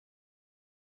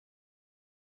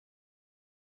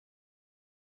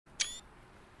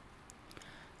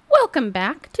Welcome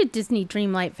back to Disney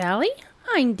Dreamlight Valley.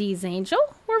 I'm Dee's Angel.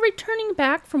 We're returning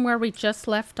back from where we just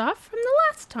left off from the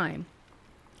last time.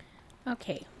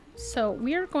 Okay, so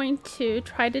we are going to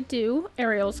try to do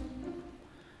Ariel's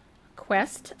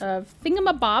quest of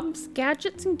Thingamabobs,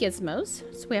 Gadgets, and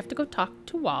Gizmos. So we have to go talk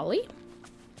to Wally.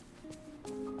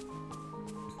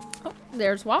 Oh,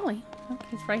 there's Wally. Okay,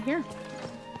 he's right here.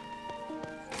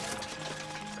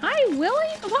 Hi,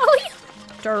 Wally.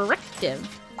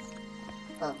 Directive.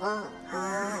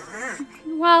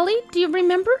 Wally, do you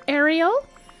remember Ariel?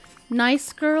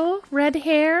 Nice girl, red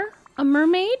hair, a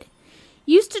mermaid?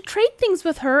 Used to trade things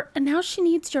with her, and now she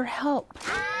needs your help.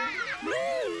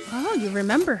 Oh, you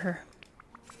remember her.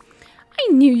 I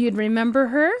knew you'd remember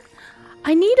her.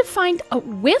 I need to find a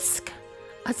whisk,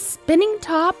 a spinning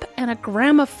top, and a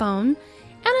gramophone,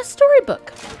 and a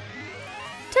storybook.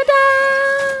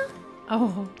 Ta-da!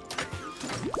 Oh.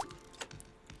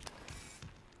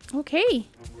 Okay.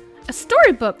 A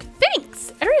storybook.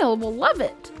 Thanks! Ariel will love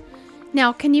it.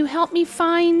 Now, can you help me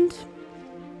find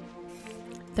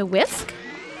the whisk?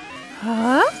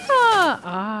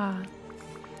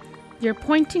 You're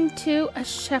pointing to a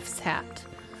chef's hat.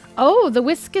 Oh, the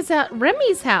whisk is at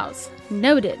Remy's house.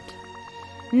 Noted.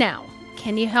 Now,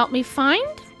 can you help me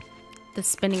find the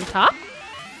spinning top?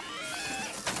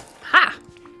 Ha!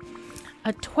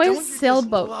 A toy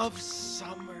sailboat. Love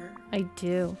summer? I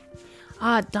do.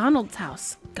 Ah, Donald's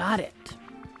house. Got it.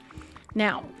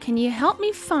 Now, can you help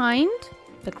me find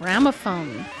the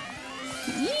gramophone?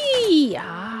 Yee!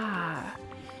 Ah.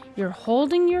 You're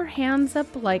holding your hands up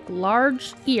like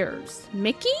large ears.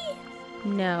 Mickey?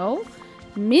 No.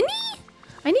 Minnie?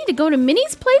 I need to go to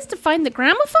Minnie's place to find the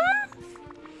gramophone?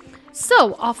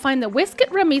 So, I'll find the whisk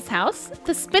at Remy's house,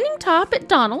 the spinning top at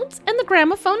Donald's, and the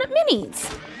gramophone at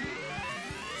Minnie's.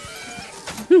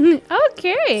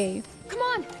 Okay. Come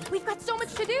on, we've got so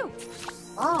much to do.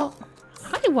 Oh,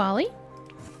 hi, Wally.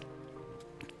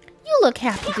 You look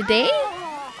happy today.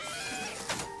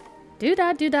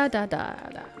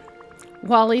 Do-da-do-da-da-da-da.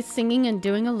 Wally's singing and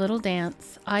doing a little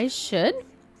dance. I should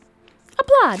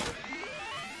applaud.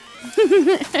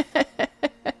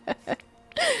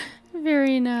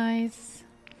 Very nice.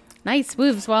 Nice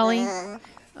moves, Wally.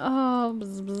 Oh,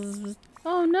 bzz, bzz, bzz.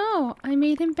 Oh no, I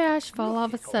made him bashful all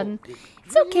of a sudden.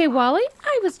 It's okay, Wally.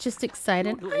 I was just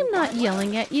excited. I'm not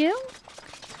yelling at you.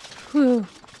 Whew.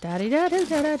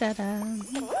 Da-di-da-da-da-da-da.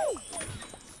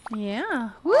 Yeah.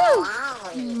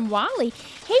 Woo. Wally.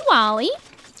 Hey, Wally.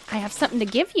 I have something to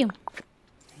give you.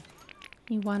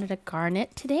 You wanted a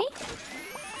garnet today?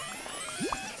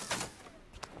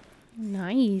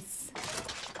 Nice.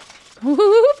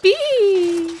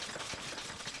 Whoopee.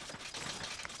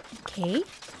 Okay.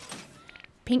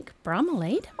 Pink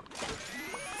bromelade.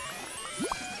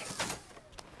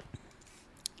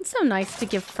 It's so nice to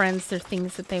give friends their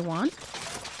things that they want.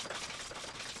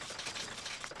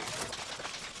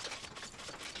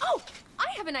 Oh, I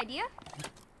have an idea.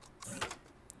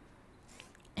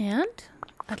 And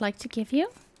I'd like to give you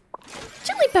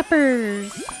chili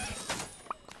peppers.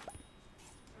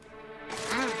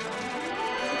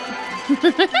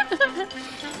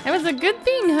 That was a good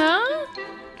thing, huh?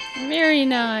 Very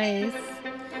nice.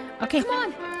 Okay. Come on,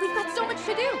 we've got so much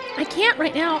to do. I can't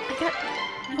right now. I got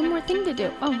one more thing to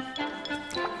do. Oh.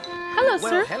 Hello,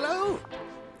 sir. Hello.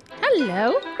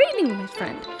 Hello. Greetings, my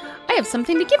friend. I have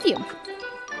something to give you.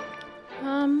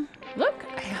 Look.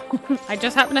 I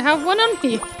just happen to have one on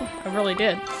me. I really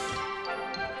did.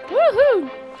 Woohoo.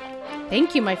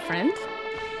 Thank you, my friend.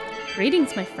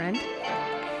 Greetings, my friend.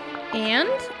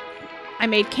 And I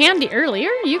made candy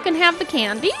earlier. You can have the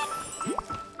candy.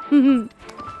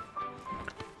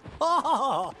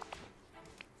 Oh.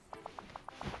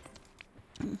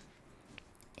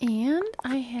 And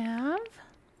I have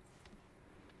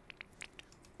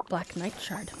black night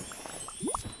shard.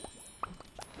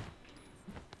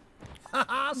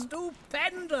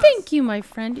 Stupendous. Thank you, my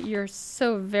friend. You're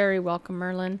so very welcome,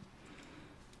 Merlin.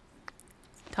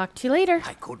 Talk to you later.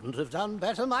 I couldn't have done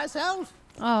better myself.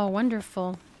 Oh,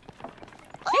 wonderful.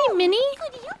 Hey, Minnie.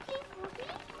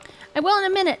 I will in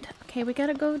a minute. Okay, we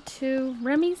gotta go to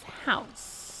Remy's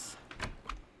house.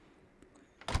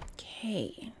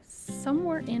 Okay,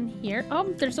 somewhere in here.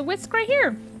 Oh, there's a whisk right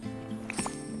here.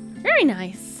 Very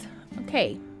nice.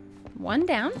 Okay, one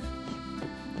down.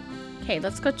 Okay,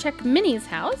 let's go check Minnie's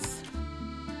house.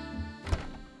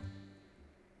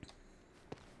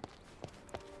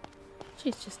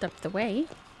 She's just up the way.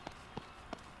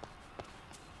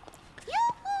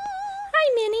 Hi,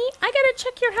 Minnie. I gotta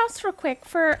check your house real quick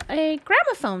for a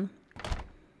gramophone.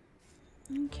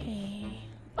 Okay.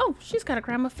 Oh, she's got a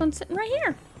gramophone sitting right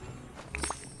here.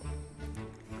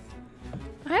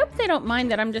 I hope they don't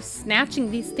mind that I'm just snatching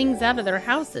these things out of their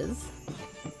houses.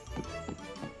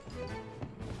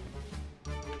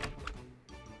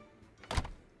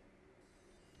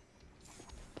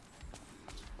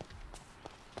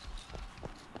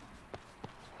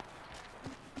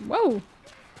 Whoa.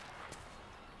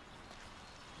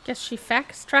 Guess she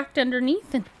fast-tracked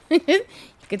underneath and you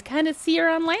could kind of see her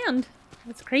on land.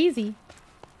 That's crazy.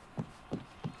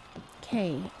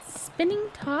 Okay, spinning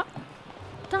top,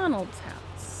 Donald's house.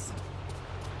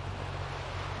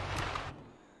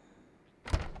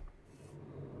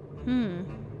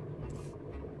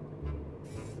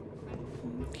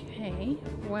 Okay,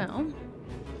 well.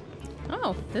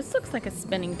 Oh, this looks like a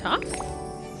spinning top.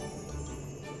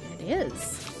 It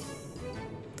is.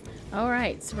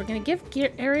 Alright, so we're going to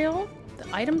give Ariel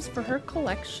the items for her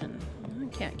collection. I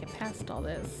can't get past all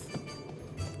this.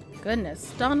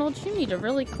 Goodness, Donald, you need to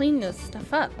really clean this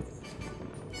stuff up.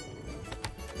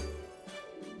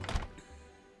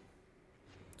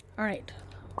 Alright,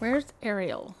 where's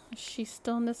Ariel? Is she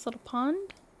still in this little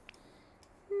pond?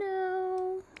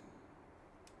 No.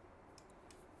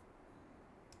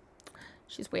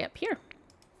 She's way up here.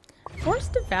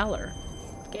 Forest of Valor.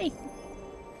 Okay.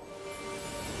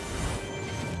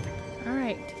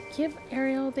 Alright, give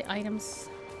Ariel the items.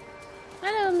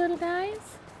 Hello, little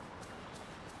guys.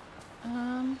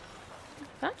 I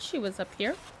thought she was up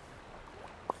here.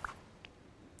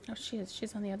 Oh, she is.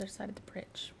 She's on the other side of the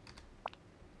bridge.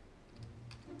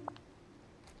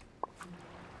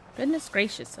 Goodness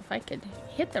gracious, if I could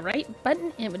hit the right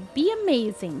button, it would be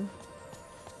amazing.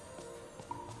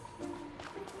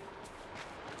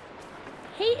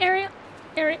 Hey, Ariel.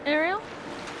 Ariel?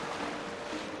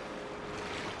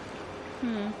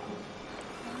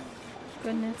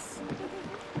 Goodness.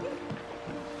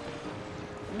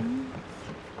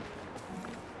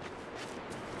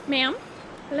 Ma'am?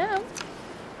 Hello?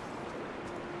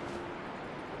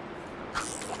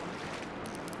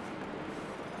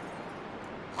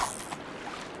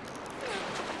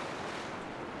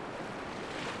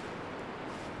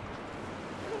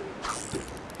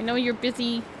 I know you're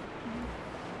busy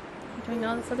doing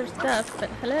all this other stuff, but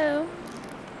hello?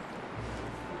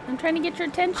 I'm trying to get your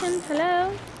attention.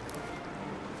 Hello?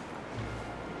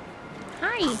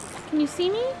 Hi, can you see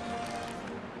me?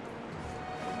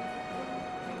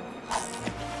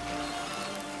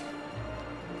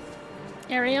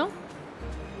 Ariel?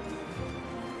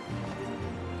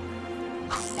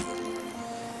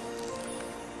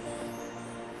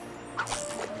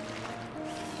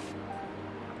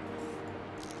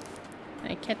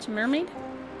 Can I catch a mermaid?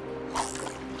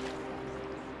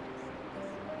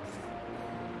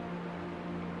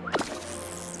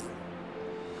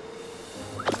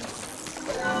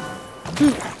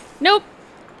 Nope.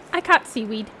 I caught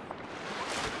seaweed.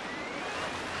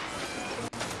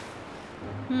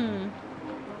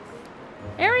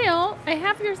 Ariel, I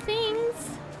have your things.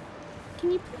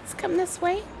 Can you please come this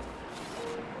way?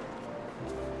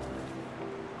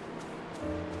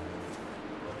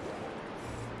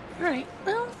 Alright,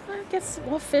 well, I guess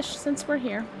we'll fish since we're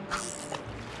here.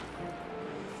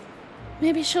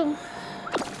 Maybe she'll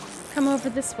come over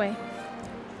this way.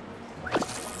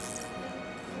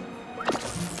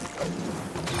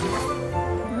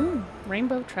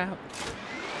 Rainbow trout.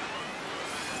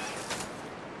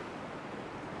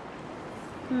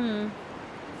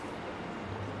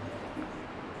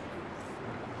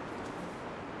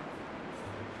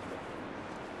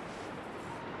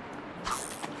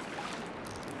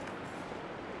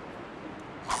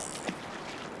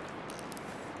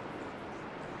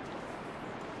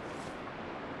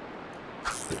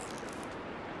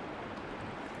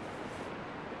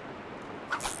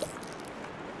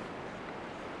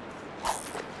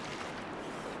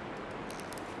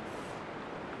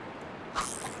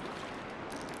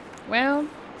 Well,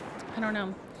 I don't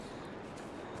know.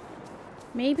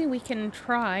 Maybe we can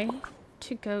try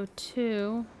to go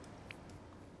to...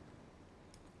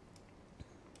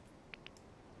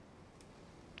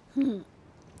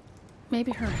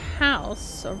 maybe her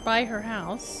house, or by her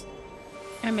house,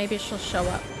 and maybe she'll show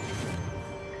up.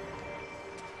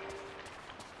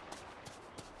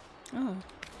 Oh,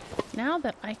 now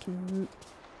that I can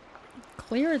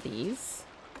clear these...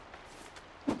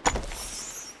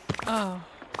 Oh,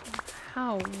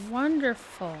 how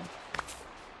wonderful.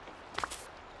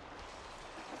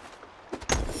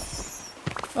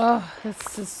 Oh,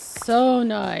 this is so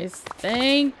nice.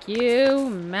 Thank you,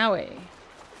 Maui.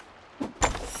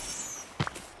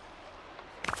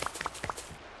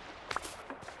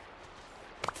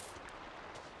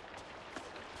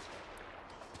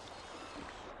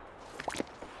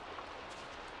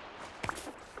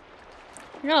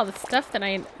 Look at all the stuff that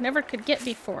I never could get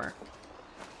before.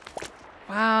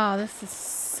 Wow, this is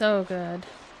so good.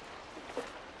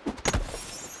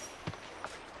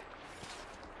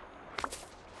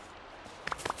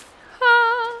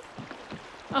 Ah.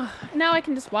 Oh, now I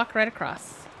can just walk right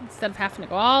across instead of having to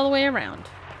go all the way around.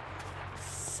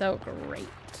 So great.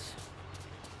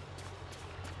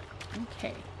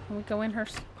 Okay, can we go in her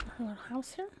little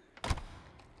house here?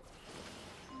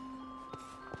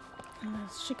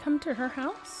 Does she come to her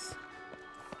house?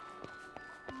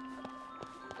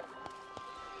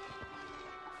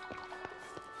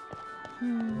 She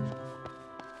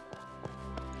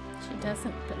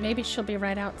doesn't, but maybe she'll be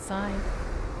right outside.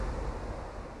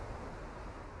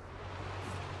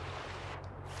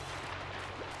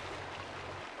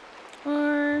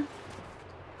 Or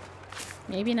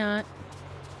maybe not.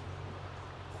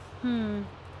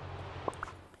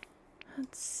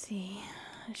 Let's see.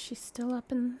 Is she still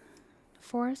up in the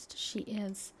forest? She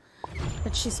is.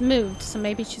 But she's moved, so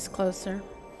maybe she's closer.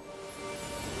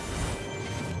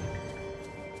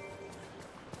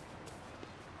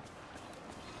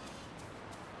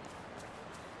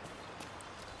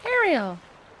 Ariel!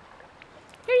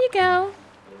 Here you go.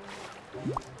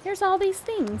 Here's all these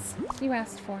things you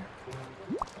asked for.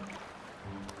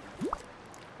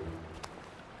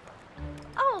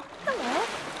 Oh, hello.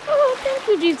 Oh, thank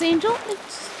you, G's Angel.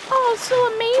 It's all so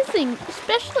amazing,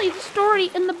 especially the story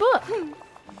in the book.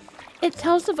 It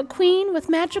tells of a queen with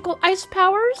magical ice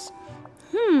powers.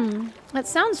 That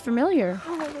sounds familiar.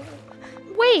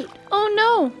 Wait, oh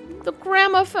no, the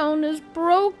gramophone is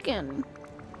broken.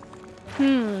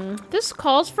 This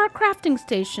calls for a crafting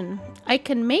station. I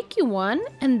can make you one,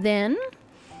 and then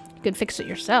you could fix it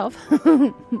yourself.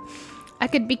 I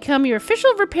could become your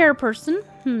official repair person.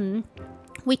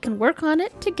 We can work on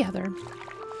it together.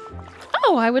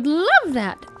 Oh, I would love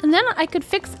that. And then I could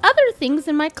fix other things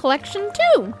in my collection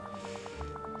too.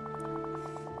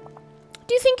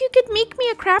 Do you think you could make me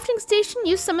a crafting station,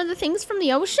 use some of the things from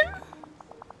the ocean?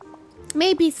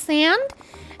 Maybe sand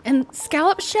and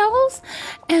scallop shells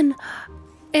and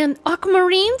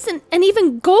aquamarines and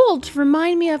even gold to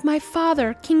remind me of my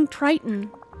father, King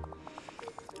Triton.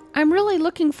 I'm really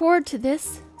looking forward to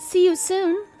this. See you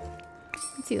soon.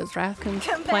 Let's see those raccoons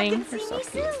playing. They're so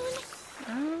cute.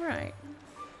 All right.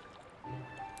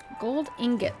 Gold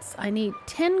ingots. I need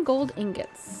 10 gold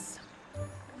ingots.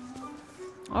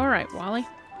 All right, Wally.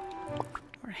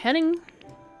 We're heading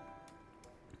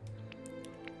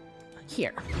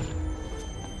here.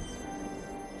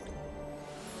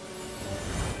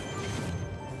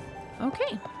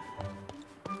 Okay.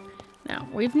 Now,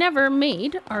 we've never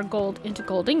made our gold into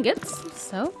gold ingots,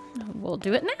 so we'll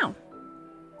do it now.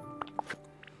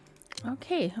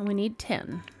 Okay, and we need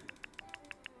 10.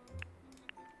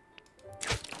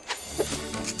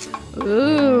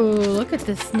 Ooh, look at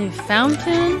this new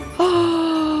fountain.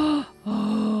 Oh,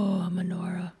 a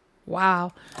menorah.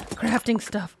 Wow, crafting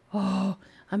stuff. Oh,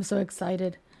 I'm so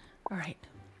excited. All right.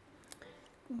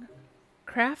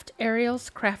 Craft Ariel's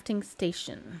crafting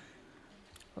station.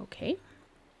 Okay.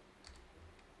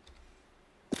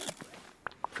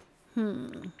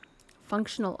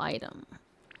 Functional item.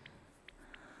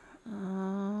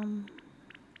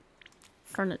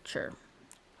 Furniture.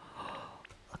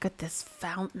 Look at this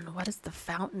fountain. What does the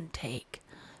fountain take?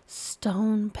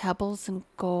 Stone, pebbles, and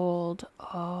gold.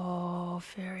 Oh,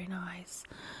 very nice.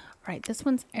 All right, this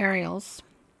one's Ariel's.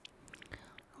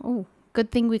 Oh,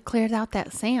 good thing we cleared out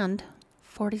that sand.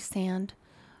 40 sand,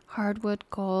 hardwood,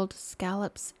 gold,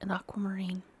 scallops, and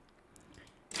aquamarine.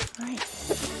 All right,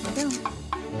 here we go.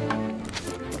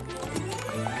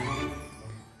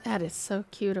 That is so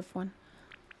cute of one.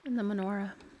 And the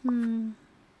menorah.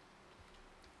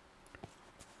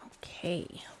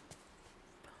 Okay.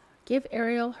 Give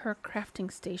Ariel her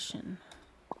crafting station.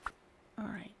 All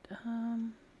right.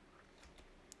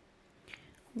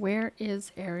 Where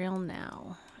is Ariel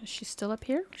now? Is she still up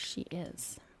here? She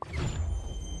is.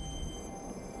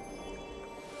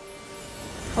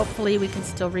 Hopefully we can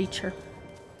still reach her.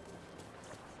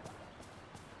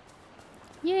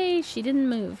 Yay, she didn't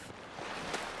move.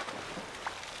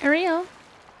 Ariel,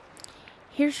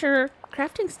 here's your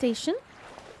crafting station.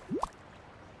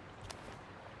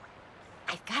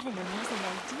 I've got an amazing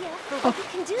idea for what we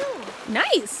can do.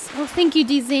 Nice. Well, thank you,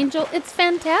 D's Angel. It's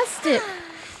fantastic.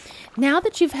 Now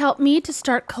that you've helped me to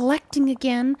start collecting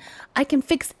again, I can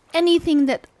fix anything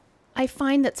that I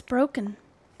find that's broken.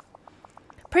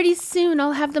 Pretty soon,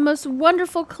 I'll have the most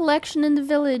wonderful collection in the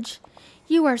village.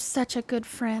 You are such a good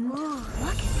friend. Ooh,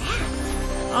 look at that.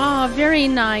 Ah, very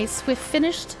nice. We've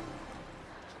finished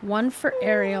one for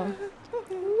Ariel.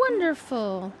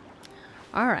 Wonderful.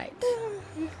 All right.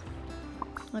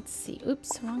 Let's see.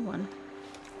 Oops, wrong one.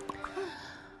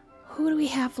 Who do we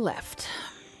have left?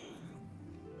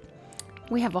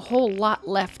 We have a whole lot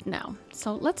left now.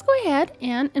 So let's go ahead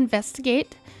and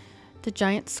investigate the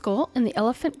giant skull in the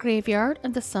elephant graveyard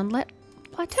of the Sunlit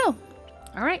Plateau.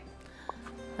 All right,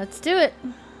 let's do it.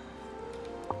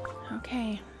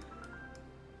 Okay.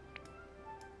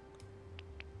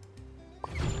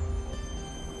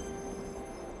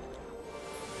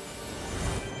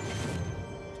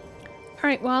 All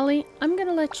right, Wally, I'm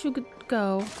gonna let you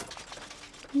go.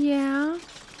 Yeah.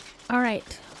 All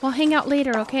right. We'll hang out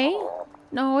later, okay?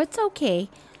 No, it's okay.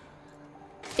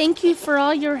 Thank you for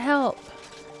all your help.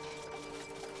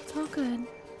 It's all good.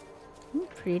 Ooh,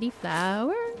 pretty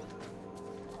flower.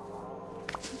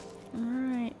 All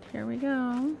right, here we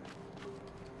go.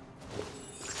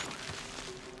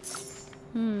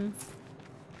 All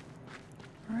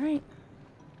right.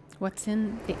 What's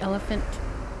in the elephant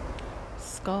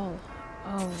skull?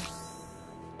 Oh.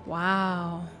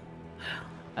 Wow.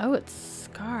 Oh, it's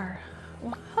Scar.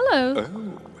 Well, hello.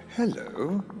 Oh,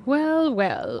 hello. Well,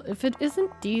 well, if it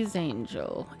isn't Dee's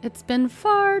Angel. It's been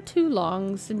far too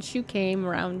long since you came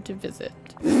round to visit.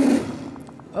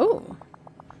 Oh.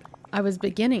 I was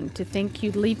beginning to think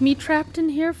you'd leave me trapped in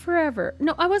here forever.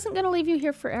 No, I wasn't going to leave you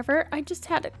here forever. I just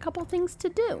had a couple things to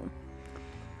do.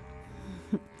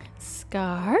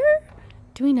 Scar?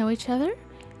 Do we know each other?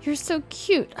 You're so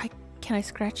cute. Can I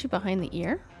scratch you behind the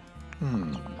ear?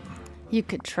 You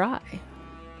could try.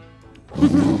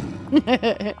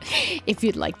 If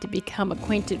you'd like to become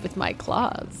acquainted with my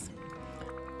claws.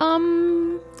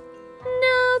 No,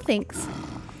 thanks.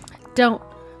 Don't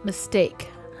mistake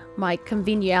my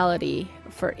conviviality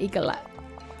for egalat.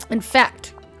 In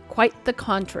fact, quite the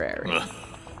contrary.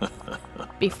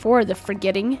 Before the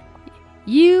forgetting,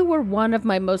 you were one of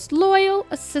my most loyal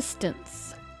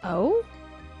assistants. Oh,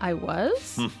 I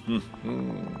was?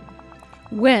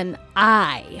 When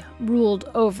I ruled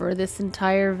over this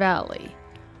entire valley.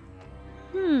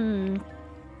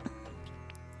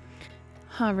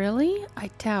 Huh, really? I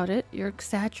doubt it. You're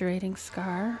exaggerating,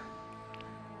 Scar.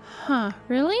 Huh,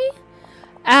 really?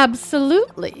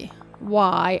 Absolutely.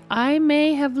 Why, I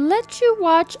may have let you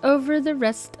watch over the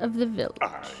rest of the village.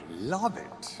 I love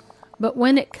it. But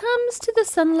when it comes to the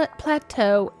Sunlit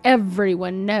Plateau,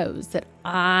 everyone knows that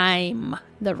I'm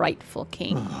the rightful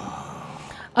king.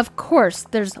 Of course,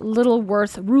 there's little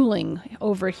worth ruling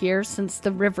over here since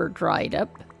the river dried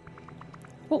up.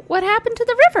 Well, what happened to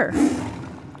the river?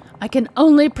 I can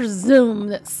only presume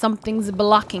that something's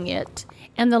blocking it,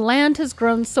 and the land has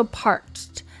grown so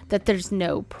parched that there's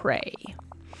no prey.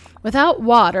 Without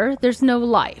water, there's no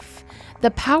life.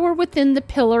 The power within the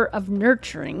pillar of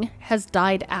nurturing has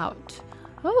died out.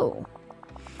 Oh.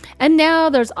 And now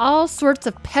there's all sorts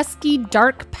of pesky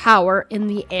dark power in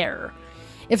the air.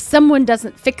 If someone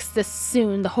doesn't fix this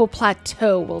soon, the whole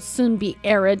plateau will soon be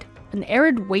an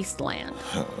arid wasteland.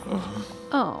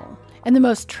 Oh, and the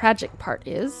most tragic part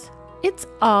is, it's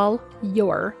all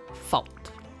your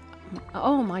fault.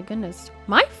 Oh my goodness,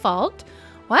 my fault?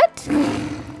 What?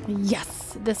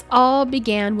 Yes, this all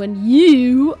began when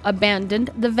you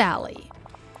abandoned the valley.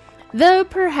 Though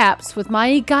perhaps with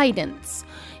my guidance,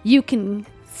 you can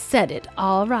set it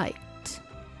all right.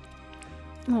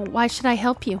 Oh, why should I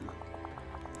help you?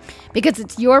 Because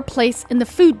it's your place in the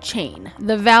food chain.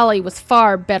 The valley was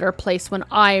far better place when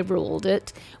I ruled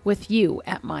it, with you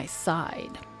at my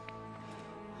side.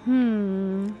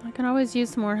 I can always use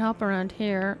some more help around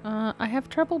here. I have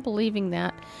trouble believing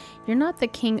that. You're not the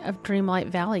king of Dreamlight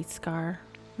Valley, Scar.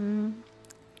 I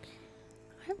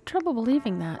have trouble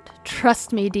believing that.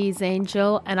 Trust me, Dee's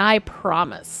Angel, and I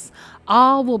promise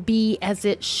all will be as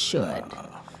it should.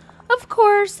 Of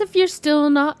course, if you're still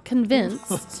not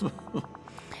convinced,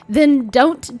 then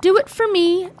don't do it for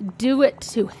me. Do it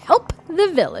to help the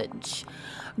village.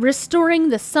 Restoring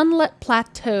the Sunlit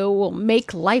Plateau will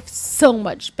make life so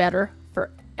much better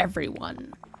for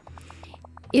everyone.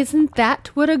 Isn't that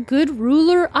what a good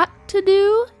ruler ought to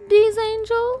do, Dee's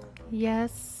Angel?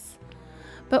 Yes.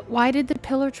 But why did the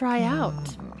pillar dry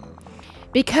out?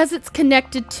 Because it's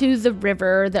connected to the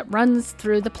river that runs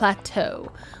through the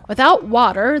plateau. Without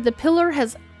water, the pillar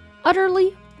has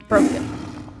utterly broken.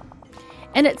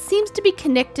 And it seems to be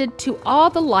connected to all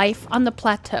the life on the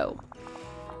plateau.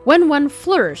 When one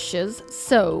flourishes,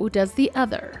 so does the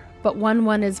other. But when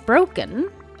one is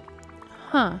broken,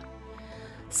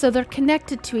 so they're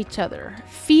connected to each other,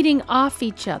 feeding off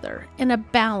each other in a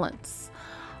balance.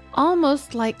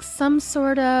 Almost like some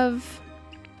sort of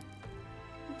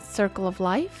circle of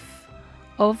life,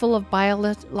 oval of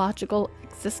biological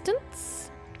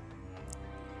existence.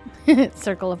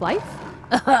 Circle of life?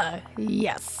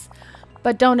 Yes.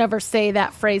 But don't ever say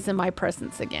that phrase in my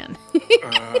presence again.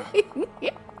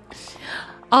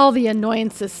 All the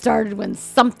annoyances started when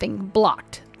something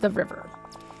blocked the river.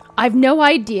 I've no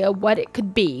idea what it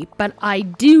could be, but I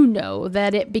do know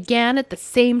that it began at the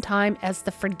same time as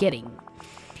the forgetting.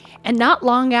 And not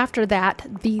long after that,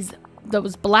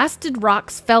 those blasted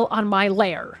rocks fell on my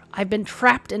lair. I've been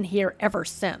trapped in here ever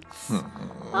since.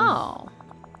 Oh.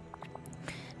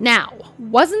 Now,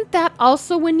 wasn't that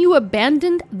also when you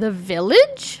abandoned the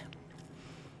village?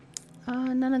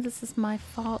 None of this is my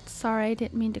fault. Sorry, I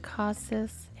didn't mean to cause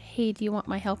this. Hey, do you want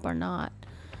my help or not?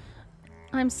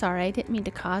 I'm sorry, I didn't mean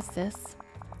to cause this.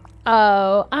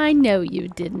 Oh, I know you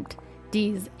didn't,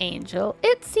 Dee's angel.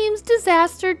 It seems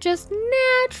disaster just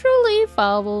naturally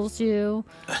follows you.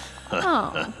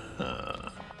 Oh.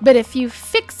 But if you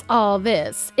fix all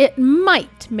this, it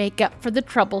might make up for the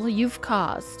trouble you've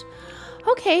caused.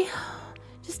 Okay,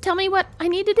 just tell me what I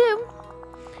need to do.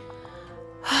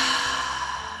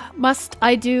 Must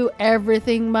I do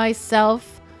everything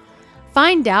myself?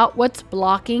 Find out what's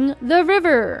blocking the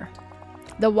river.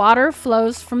 The water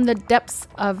flows from the depths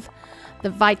of the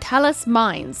Vitalis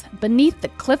mines beneath the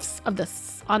cliffs on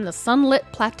the sunlit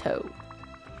plateau.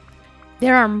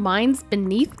 There are mines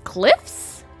beneath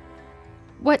cliffs?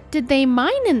 What did they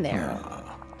mine in there?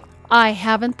 I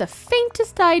haven't the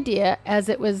faintest idea, as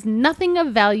it was nothing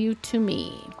of value to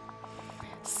me.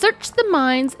 Search the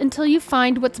mines until you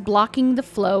find what's blocking the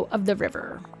flow of the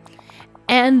river.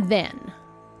 And then,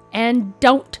 and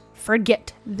don't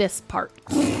forget this part,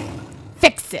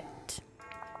 fix it.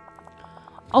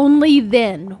 Only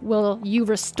then will you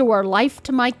restore life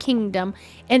to my kingdom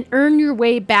and earn your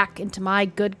way back into my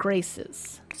good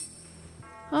graces.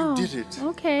 Oh, You did it.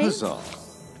 Okay. Huzzah.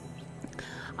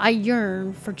 I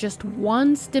yearn for just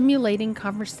one stimulating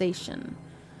conversation.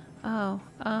 Oh,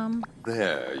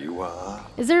 There you are.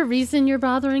 is there a reason you're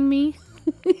bothering me?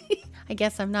 I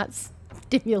guess I'm not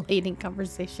stimulating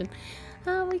conversation.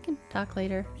 We can talk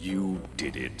later. You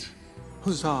did it.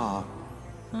 Huzzah.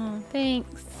 Oh,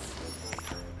 thanks.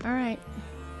 All right.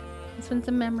 This one's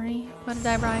a memory. What did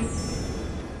I write?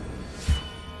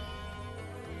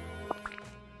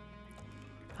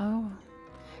 Oh.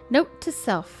 Note to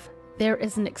self. There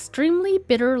is an extremely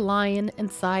bitter lion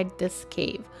inside this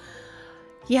cave.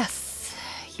 Yes.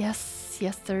 Yes.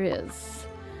 Yes, there is.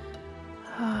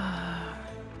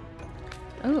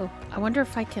 Oh, I wonder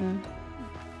if I can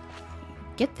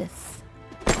get this.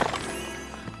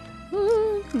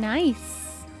 Ooh,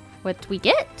 nice. What do we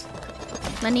get?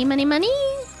 Money, money, money.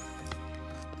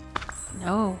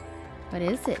 No. What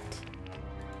is it?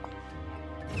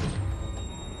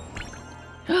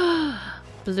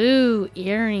 Blue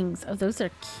earrings. Oh, those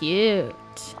are cute.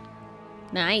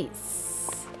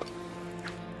 Nice.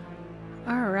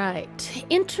 All right.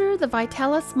 Enter the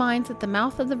Vitalis mines at the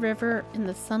mouth of the river in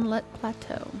the Sunlit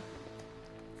Plateau.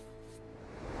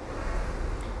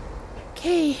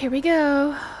 Okay, here we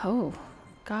go. Oh,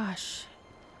 gosh.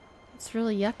 It's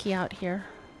really yucky out here.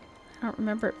 I don't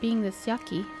remember it being this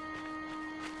yucky.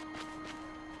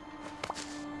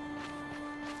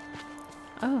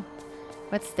 Oh,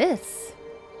 what's this?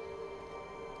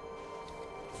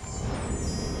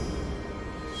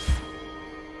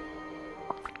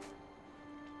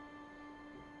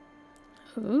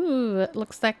 Ooh, it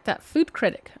looks like that food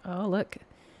critic. Oh, look.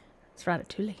 It's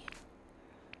ratatouille.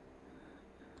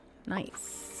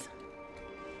 Nice.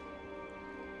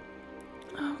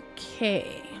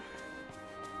 Okay.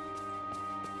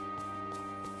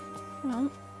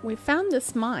 Well, we found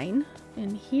this mine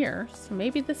in here, so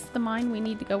maybe this is the mine we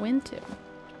need to go into.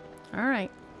 All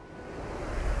right.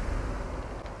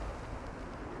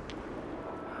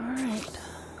 All right.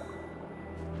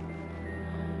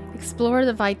 Explore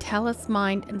the Vitalis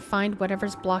mine and find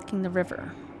whatever's blocking the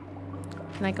river.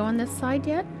 Can I go on this side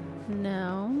yet?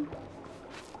 No.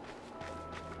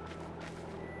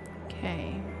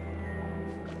 Okay.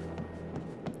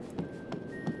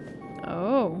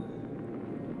 Oh.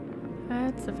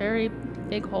 That's a very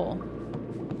big hole.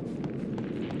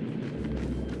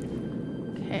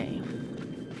 Okay.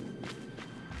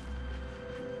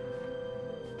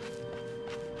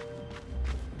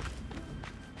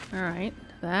 All right.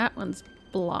 That one's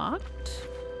blocked.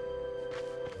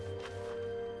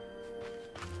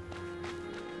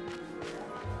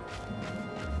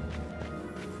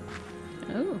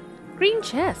 Oh, green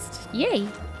chest. Yay.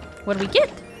 What do we get?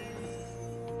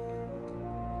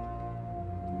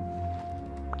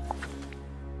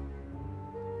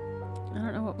 I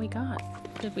don't know what we got.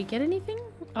 Did we get anything?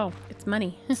 Oh, it's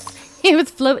money. It was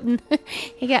floating.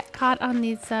 He got caught on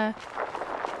these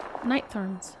night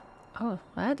thorns. Oh,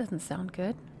 well, that doesn't sound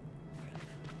good.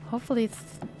 Hopefully it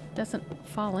doesn't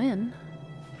fall in.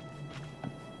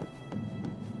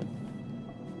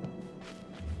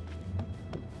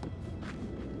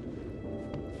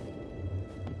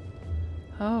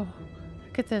 Oh,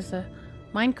 look at there's a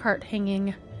minecart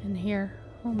hanging in here.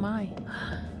 Oh my.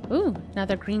 Ooh,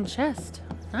 another green chest.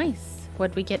 Nice.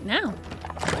 What'd we get now?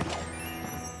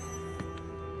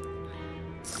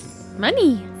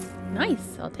 Money.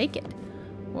 Nice. I'll take it.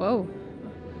 Whoa.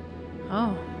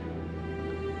 Oh.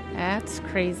 That's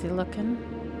crazy looking.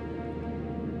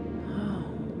 Oh,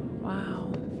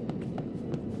 wow.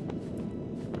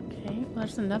 Okay, well,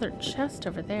 there's another chest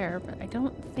over there, but I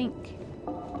don't think...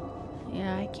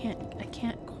 Yeah, I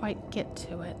can't quite get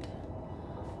to it.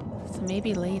 So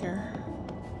maybe later.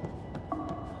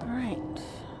 Alright.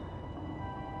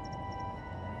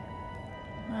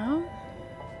 Well,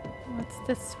 what's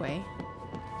this way?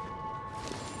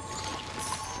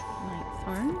 Night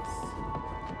thorns.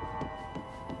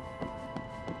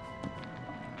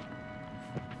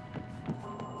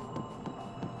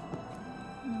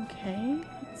 Okay,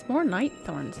 it's more night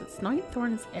thorns. It's night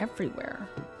thorns everywhere.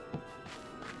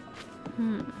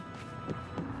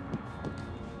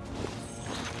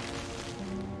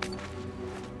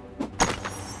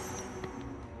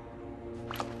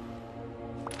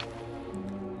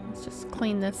 Let's just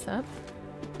clean this up.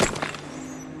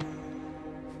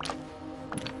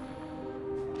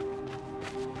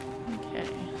 Okay.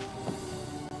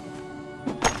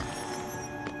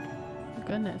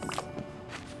 Goodness.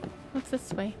 What's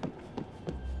this way?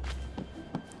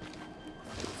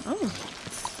 Oh,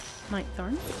 night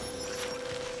thorn.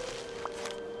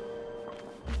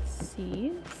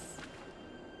 Seeds.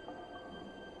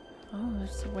 Oh,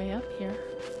 there's a way up here.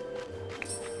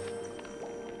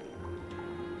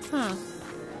 Huh.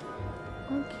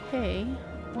 Okay.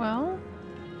 Well.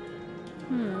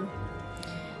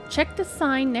 Check the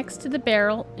sign next to the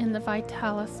barrel in the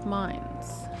Vitalis mines.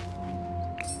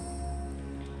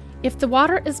 If the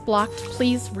water is blocked,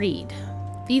 please read.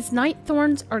 These night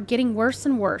thorns are getting worse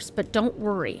and worse, but don't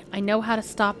worry. I know how to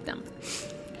stop them.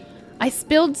 I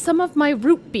spilled some of my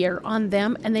root beer on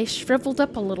them and they shriveled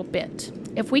up a little bit.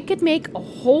 If we could make a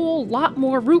whole lot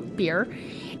more root beer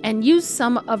and use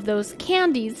some of those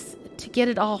candies to get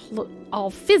it all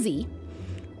fizzy,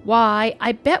 why,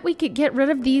 I bet we could get rid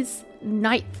of these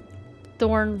night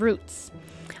thorn roots.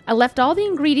 I left all the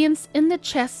ingredients in the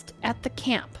chest at the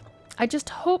camp. I just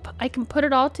hope I can put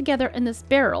it all together in this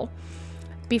barrel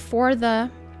before the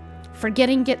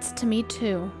forgetting gets to me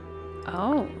too.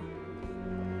 Oh.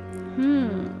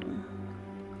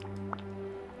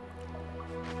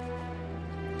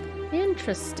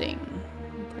 Interesting.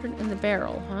 Put it in the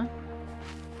barrel, huh?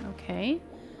 Okay.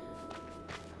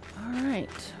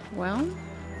 Alright. Well,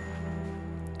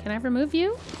 can I remove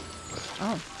you?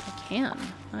 Oh, I can.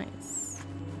 Nice.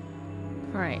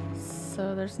 Alright,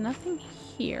 so there's nothing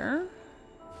here.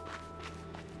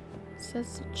 It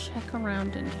says to check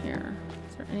around in here.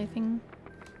 Is there anything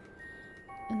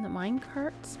in the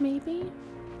minecarts, maybe?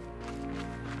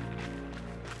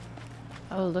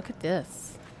 Oh, look at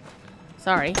this.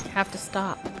 Sorry, have to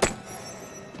stop.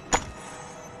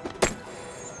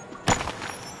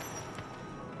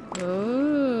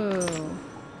 Ooh.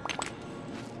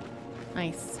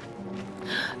 Nice.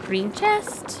 Green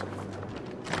chest.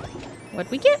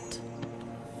 What'd we get?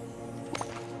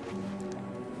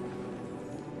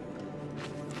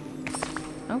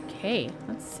 Okay,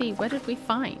 let's see. What did we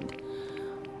find?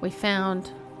 We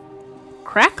found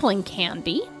crackling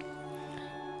candy,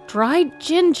 dried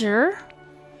ginger,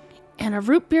 and a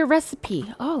root beer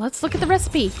recipe. Oh, let's look at the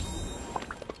recipe.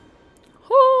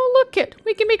 Oh, look it.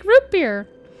 We can make root beer.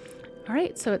 All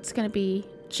right, so it's going to be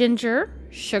ginger,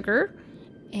 sugar,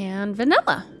 and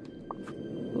vanilla.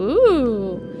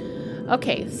 Ooh.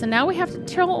 Okay, so now we have to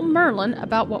tell Merlin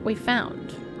about what we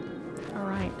found. All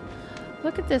right.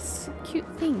 Look at this cute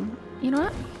thing. You know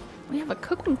what? We have a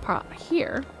cooking pot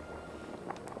here.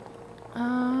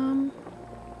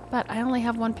 But I only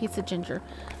have one piece of ginger.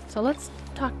 So let's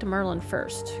talk to Merlin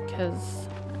first, because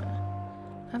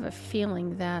I have a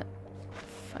feeling that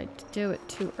if I do it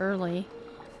too early,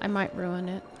 I might ruin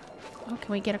it. Oh,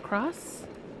 can we get across?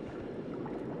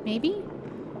 Maybe?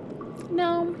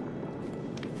 No.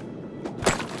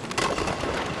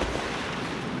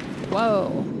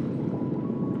 Whoa.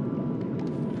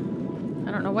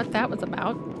 I don't know what that was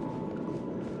about.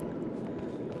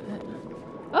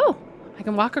 Oh, I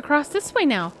can walk across this way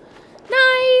now.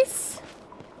 Nice!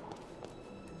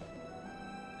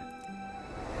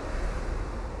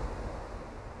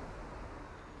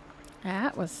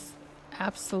 That was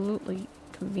absolutely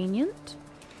convenient.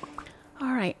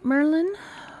 All right, Merlin.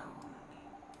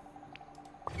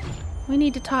 We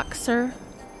need to talk, sir.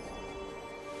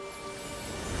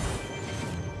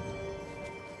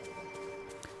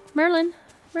 Merlin.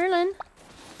 Merlin.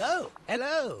 Oh,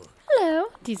 hello. Hello,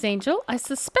 Deez Angel. I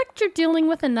suspect you're dealing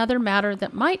with another matter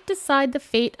that might decide the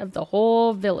fate of the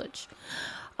whole village.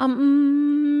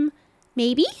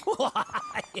 Maybe?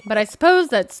 But I suppose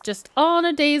that's just on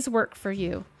a day's work for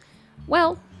you.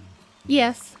 Well,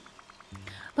 yes.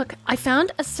 Look, I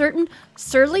found a certain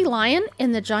surly lion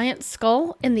in the giant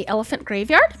skull in the elephant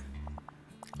graveyard.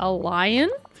 A lion?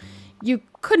 You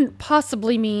couldn't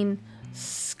possibly mean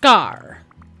Scar.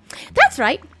 That's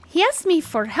right. He asked me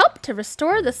for help to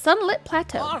restore the sunlit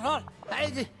plateau.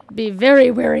 Be very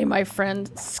wary, my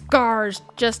friend. Scar's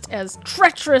just as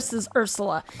treacherous as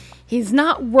Ursula. He's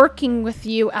not working with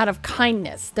you out of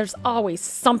kindness. There's always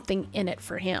something in it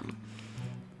for him.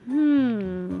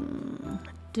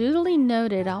 Duly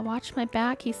noted. I'll watch my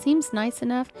back. He seems nice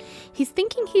enough. He's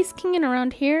thinking he's kinging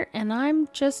around here, and I'm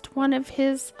just one of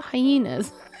his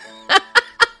hyenas.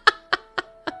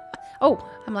 Oh,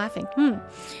 I'm laughing.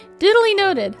 Duly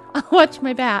noted. I'll watch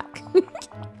my back.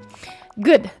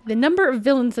 Good. The number of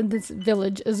villains in this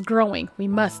village is growing. We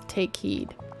must take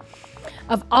heed.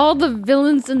 Of all the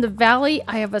villains in the valley,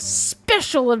 I have a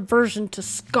special aversion to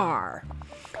Scar.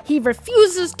 He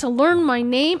refuses to learn my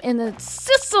name and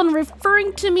insists on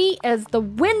referring to me as the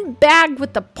windbag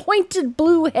with the pointed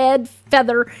blue head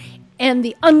feather and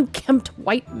the unkempt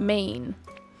white mane.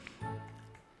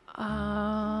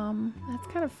 That's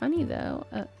kind of funny though.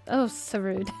 Oh, so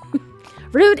rude.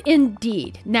 Rude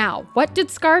indeed. Now, what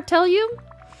did Scar tell you?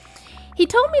 He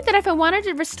told me that if I wanted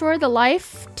to restore the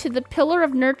life to the pillar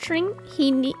of nurturing,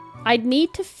 I'd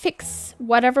need to fix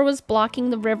whatever was blocking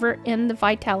the river in the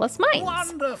Vitalis mines.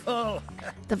 Wonderful!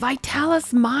 The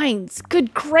Vitalis mines.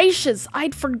 Good gracious,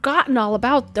 I'd forgotten all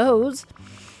about those.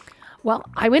 Well,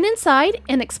 I went inside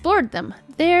and explored them.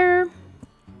 They're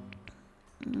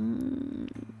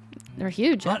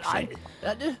huge, actually.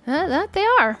 That they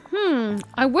are.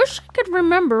 I wish I could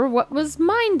remember what was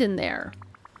mined in there.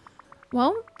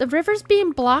 Well, the river's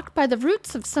being blocked by the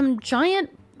roots of some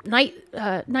giant night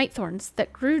thorns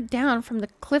that grew down from the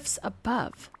cliffs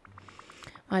above.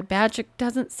 My magic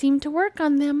doesn't seem to work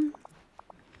on them.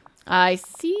 I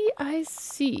see.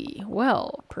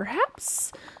 Well,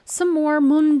 perhaps some more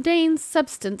mundane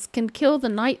substance can kill the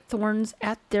night thorns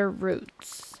at their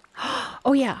roots.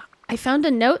 Oh yeah, I found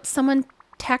a note someone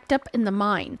tacked up in the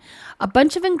mine. A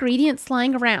bunch of ingredients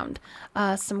lying around.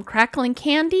 Some crackling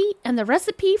candy and the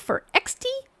recipe for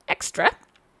extra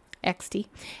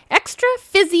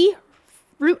fizzy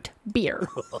root beer.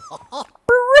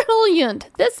 Brilliant!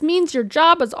 This means your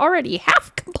job is already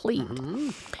half complete.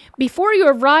 Before you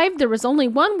arrived, there was only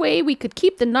one way we could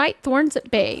keep the night thorns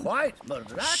at bay. Quite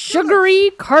miraculous.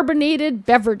 Sugary carbonated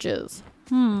beverages.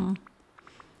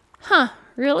 Huh,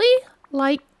 really?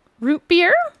 Like root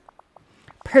beer?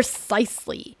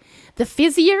 Precisely. The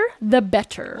fizzier, the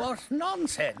better. What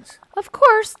nonsense. Of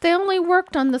course, they only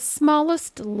worked on the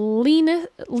smallest,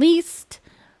 least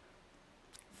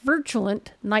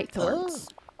virulent night thorns.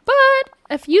 But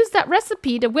if you use that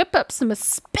recipe to whip up some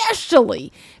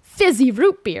especially fizzy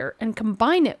root beer and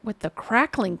combine it with the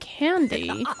crackling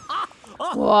candy,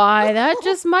 why, that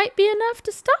just might be enough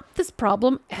to stop this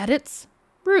problem at its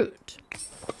root.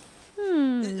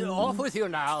 Off with you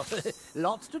now.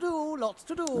 Lots to do, lots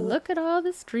to do. Look at all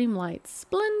this Dreamlight.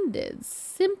 Splendid.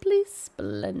 Simply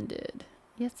splendid.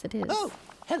 Yes, it is. Oh,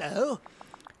 hello.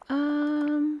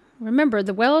 Remember,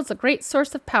 the well is a great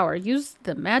source of power. Use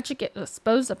the magic it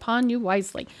bestows upon you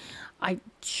wisely. I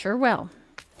sure will.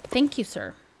 Thank you,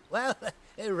 sir. Well,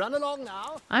 run along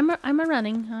now. I'm a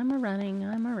running.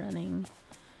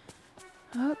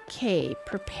 Okay,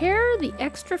 prepare the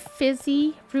extra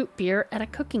fizzy root beer at a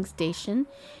cooking station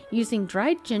using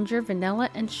dried ginger, vanilla,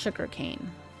 and sugar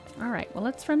cane. All right, well,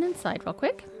 let's run inside real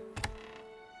quick.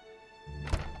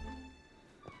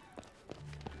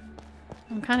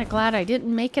 I'm kind of glad I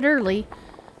didn't make it early.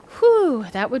 Whew,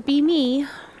 that would be me.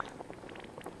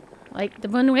 Like the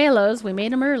buñuelos, we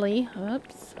made them early.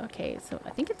 Oops. Okay, so I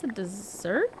think it's a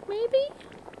dessert, maybe?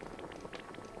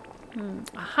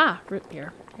 Aha, root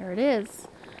beer. There it is.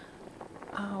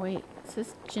 Oh, wait. Is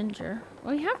this ginger?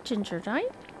 Well, we have ginger,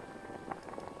 right?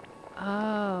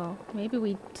 Oh, maybe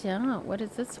we don't. What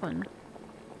is this one?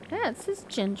 Yeah, it says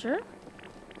ginger.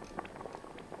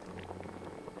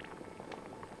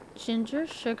 Ginger,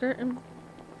 sugar, and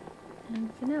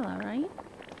vanilla, right?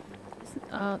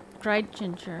 Dried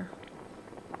ginger.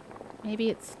 Maybe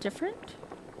it's different?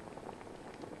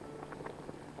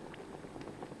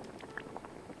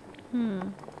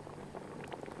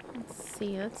 Let's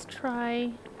see. Let's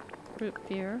try root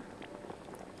beer.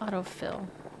 Autofill.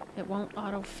 It won't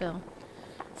autofill.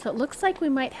 So it looks like we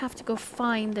might have to go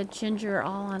find the ginger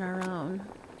all on our own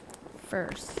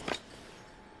first.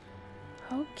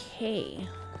 Okay.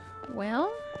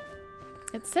 Well,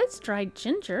 it says dried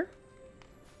ginger.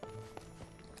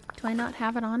 Do I not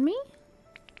have it on me?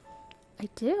 I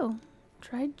do.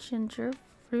 Dried ginger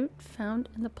fruit found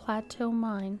in the plateau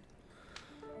mine.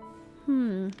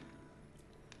 I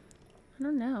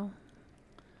don't know.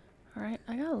 Alright,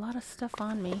 I got a lot of stuff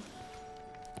on me.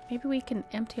 Maybe we can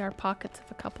empty our pockets of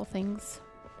a couple things.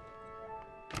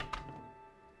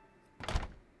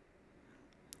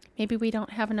 Maybe we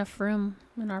don't have enough room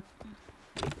in our...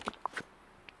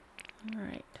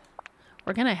 Alright.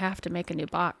 We're gonna have to make a new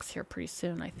box here pretty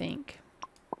soon, I think.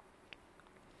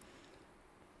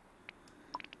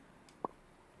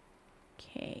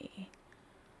 Okay.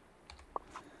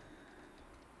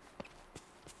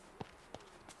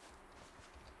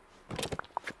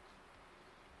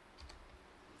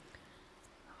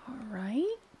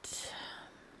 Alright.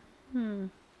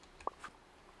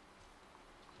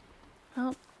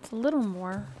 Well, it's a little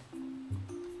more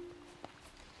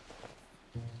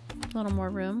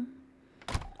room.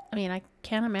 I mean, I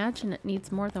can't imagine it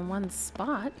needs more than one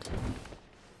spot.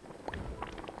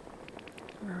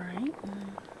 Alright.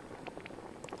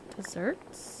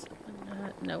 Desserts.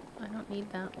 Nope, I don't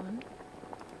need that one.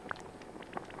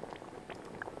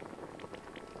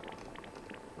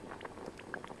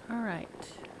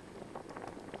 Alright.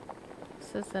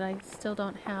 Says that I still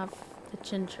don't have the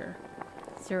ginger.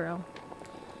 0.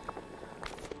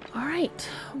 Alright,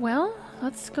 well,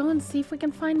 let's go and see if we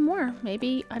can find more.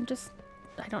 Maybe I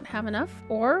don't have enough,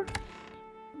 or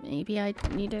maybe I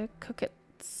need to cook it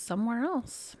somewhere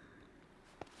else.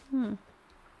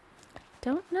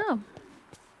 Don't know.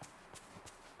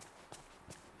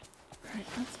 Alright,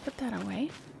 let's put that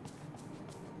away.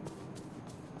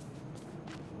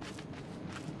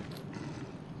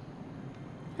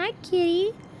 Hi,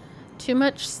 kitty. Too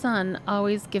much sun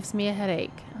always gives me a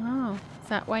headache. Oh, is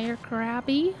that why you're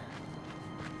crabby?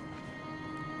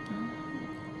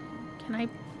 Can I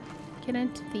get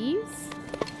into these?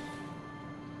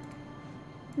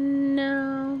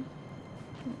 No.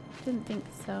 Didn't think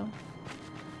so.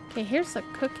 Okay, here's a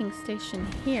cooking station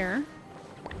here.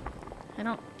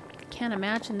 Can't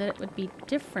imagine that it would be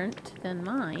different than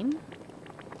mine.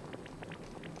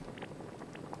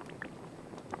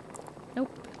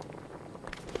 Nope.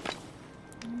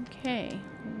 Okay,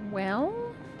 well,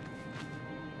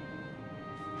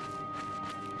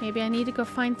 maybe I need to go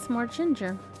find some more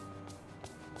ginger.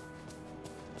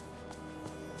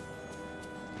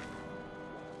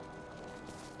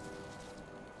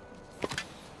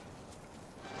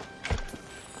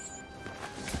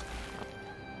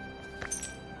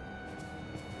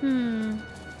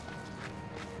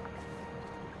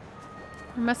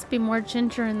 There must be more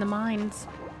ginger in the mines.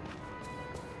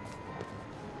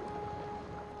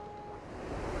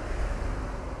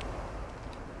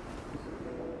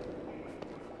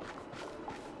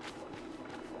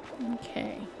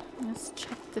 Okay, let's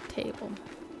check the table.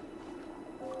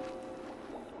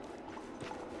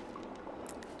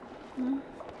 I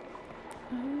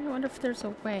wonder if there's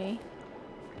a way.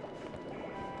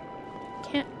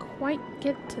 Can't quite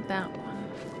get to that one.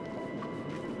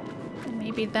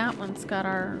 Maybe that one's got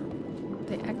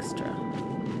the extra.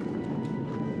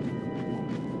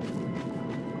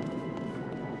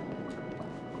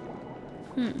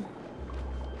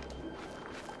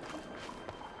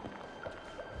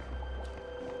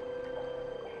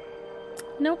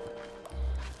 Nope.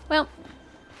 Well,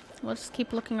 we'll just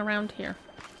keep looking around here.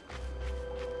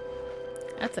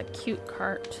 That's a cute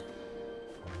cart.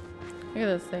 Look at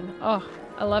this thing. Oh,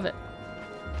 I love it.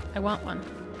 I want one.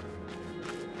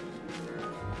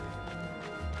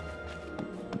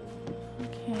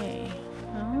 Okay.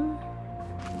 Well,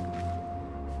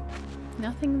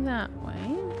 nothing that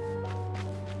way.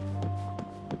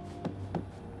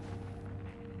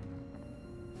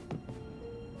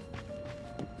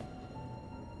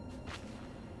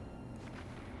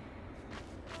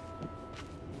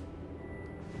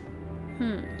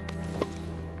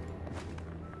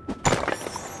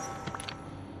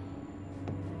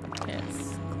 Okay,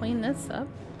 let's clean this up.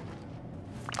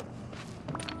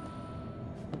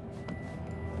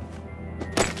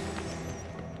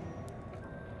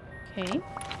 Okay.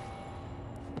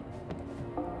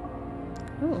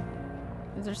 Ooh.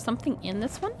 Is there something in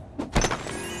this one?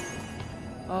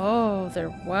 Oh, there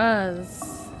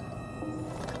was.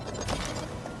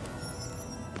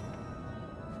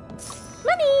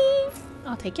 Money!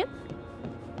 I'll take it.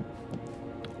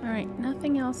 Alright,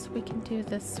 nothing else we can do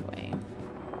this way.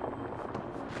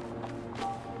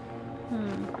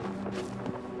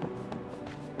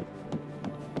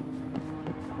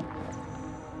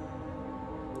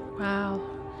 Wow.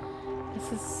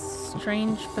 This is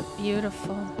strange but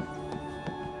beautiful.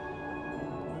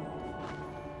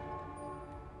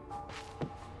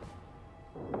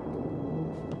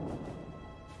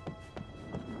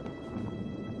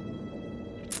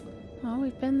 Well,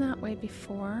 we've been that way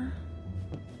before.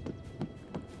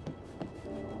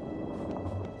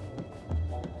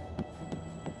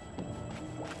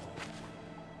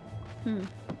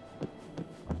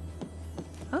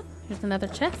 Oh, here's another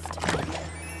chest.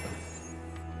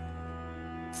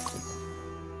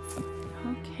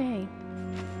 Okay.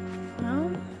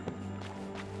 Well.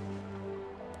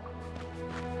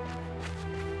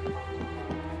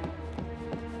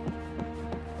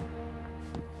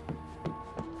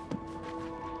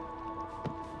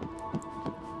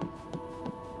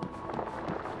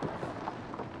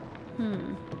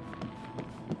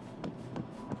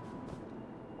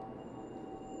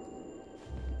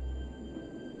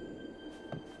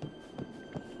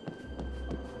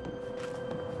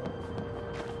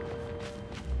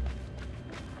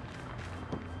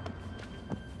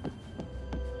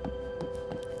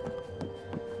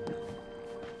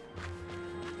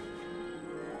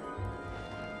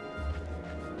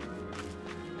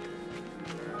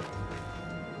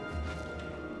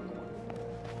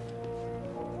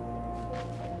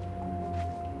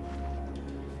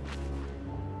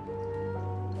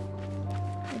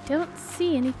 I don't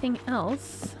see anything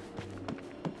else.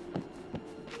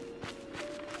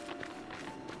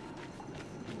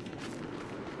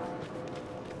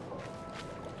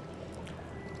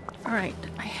 Alright,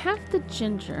 I have the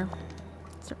ginger.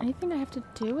 Is there anything I have to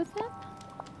do with it?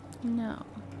 No.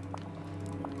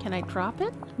 Can I drop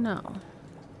it? No.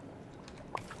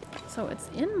 So it's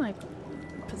in my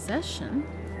possession.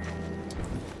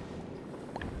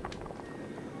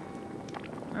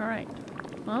 Alright.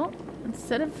 Well,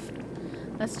 instead of...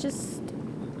 let's just...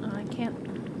 I can't...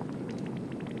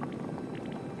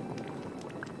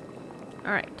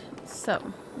 Alright,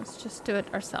 so let's just do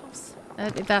it ourselves.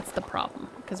 That's the problem,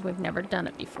 because we've never done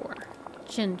it before.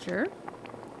 Ginger.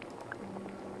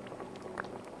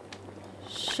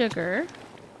 Sugar.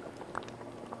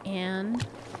 And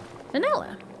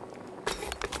vanilla.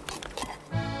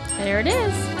 There it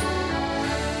is.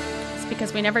 It's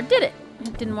because we never did it.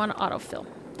 It didn't want to autofill.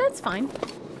 That's fine.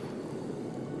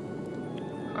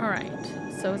 Alright,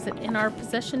 so is it in our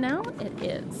possession now? It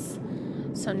is.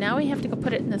 So now we have to go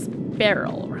put it in this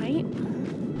barrel, right?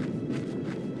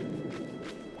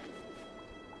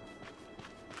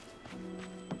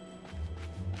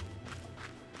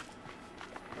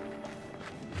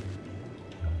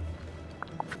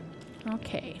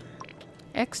 Okay.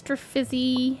 Extra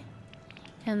fizzy,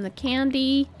 and the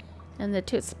candy, and the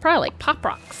two. It's probably like Pop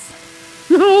Rocks.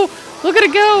 No! Look at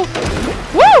it go!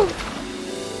 Woo!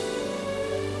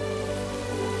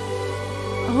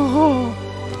 Oh.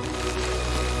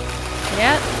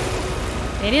 Yeah.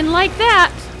 They didn't like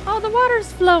that. Oh, the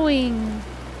water's flowing.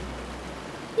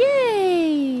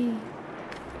 Yay!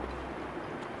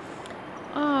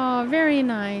 Oh, very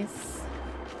nice.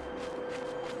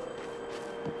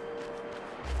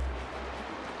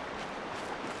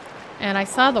 And I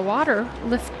saw the water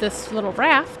lift this little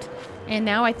raft, and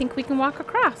now I think we can walk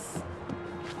across.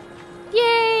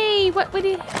 Yay! What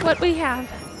we have?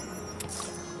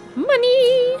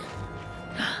 Money!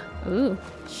 Ooh,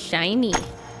 shiny.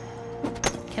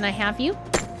 Can I have you?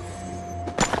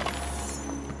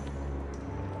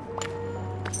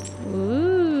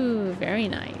 Ooh, very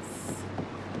nice.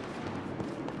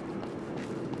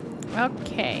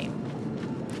 Okay.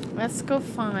 Let's go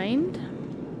find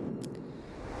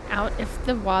out if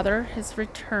the water has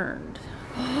returned.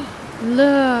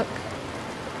 Look!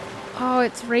 Oh,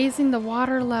 it's raising the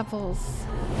water levels.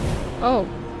 Oh.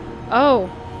 Oh.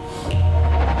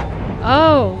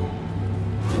 Oh.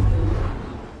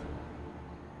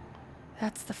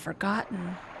 That's the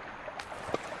Forgotten.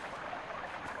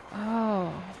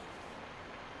 Oh.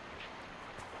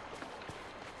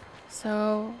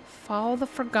 So, follow the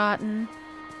Forgotten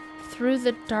through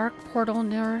the dark portal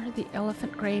near the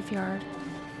elephant graveyard.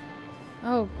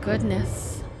 Oh,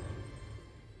 goodness.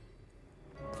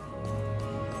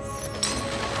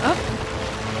 Oh,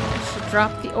 I should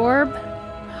drop the orb.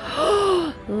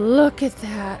 Look at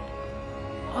that.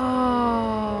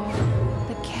 Oh,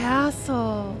 the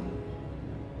castle.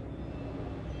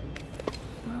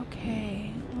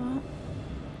 Okay, well,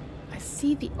 I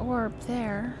see the orb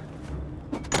there.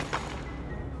 All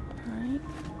right.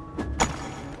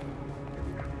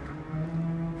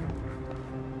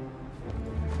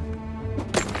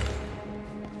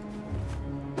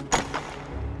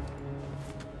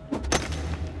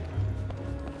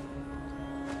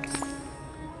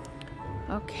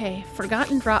 Okay,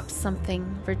 Forgotten dropped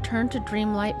something. Return to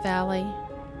Dreamlight Valley.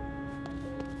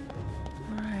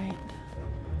 Alright.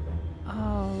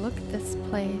 Oh, look at this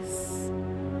place.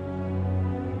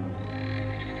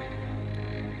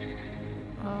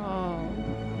 Oh,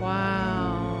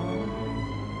 wow.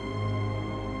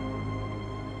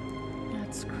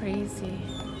 is crazy.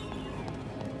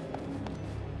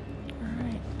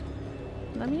 Alright.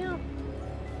 Let me out.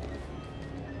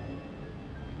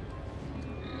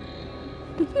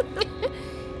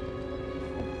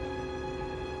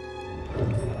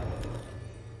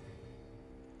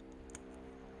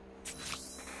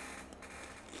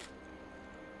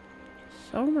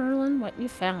 So, Merlin, what you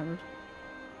found?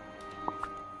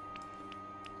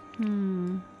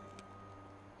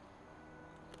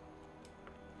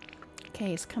 Okay,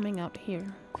 he's coming up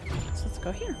here. So let's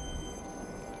go here.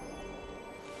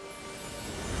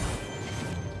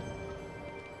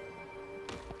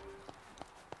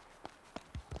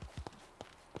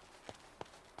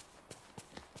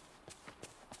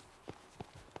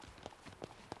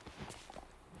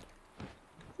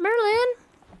 Merlin!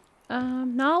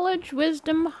 Knowledge,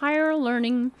 wisdom, higher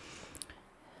learning.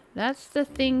 That's the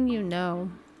thing you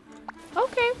know.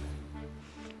 Okay.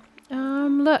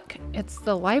 Look, it's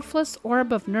the lifeless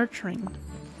orb of nurturing.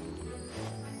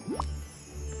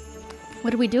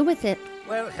 What do we do with it?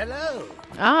 Well, hello.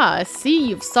 Ah, I see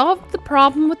you've solved the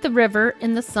problem with the river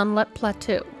in the Sunlit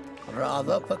Plateau.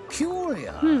 Rather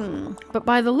peculiar. But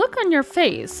by the look on your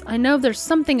face, I know there's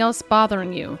something else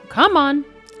bothering you. Come on,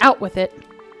 out with it.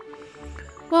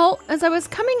 Well, as I was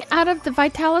coming out of the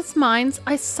Vitalis mines,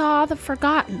 I saw the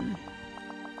Forgotten.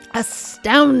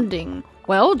 Astounding.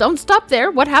 Well, don't stop there.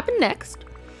 What happened next?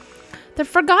 The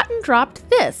Forgotten dropped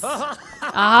this.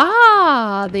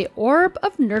 Ah, the Orb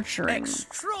of Nurturing.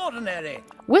 Extraordinary.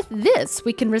 With this,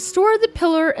 we can restore the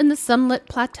pillar in the Sunlit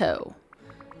Plateau.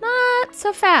 Not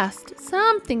so fast.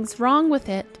 Something's wrong with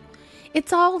it.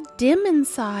 It's all dim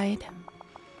inside.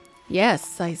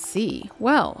 Yes, I see.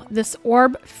 Well, this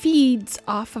orb feeds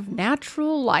off of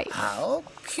natural light. How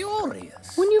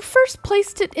curious. When you first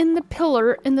placed it in the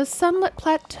pillar in the Sunlit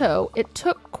Plateau, it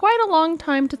took quite a long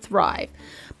time to thrive.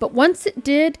 But once it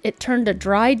did, it turned a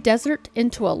dry desert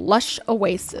into a lush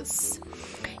oasis.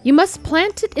 You must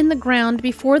plant it in the ground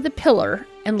before the pillar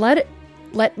and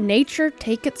let nature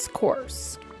take its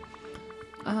course.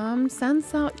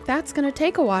 Sounds like that's gonna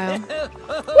take a while.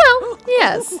 Well,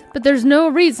 yes, but there's no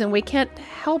reason we can't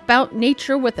help out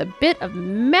nature with a bit of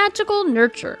magical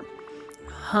nurture.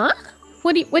 Huh?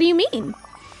 What do you mean?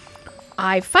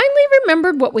 I finally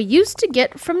remembered what we used to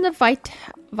get from the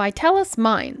Vitalis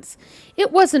mines.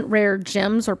 It wasn't rare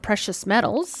gems or precious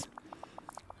metals.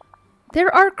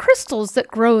 There are crystals that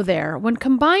grow there. When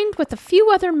combined with a few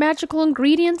other magical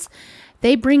ingredients,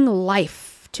 they bring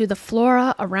life to the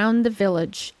flora around the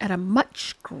village at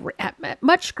much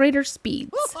greater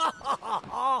speeds.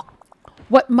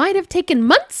 What might have taken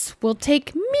months will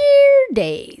take mere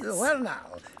days. Well, now,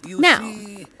 you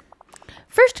see...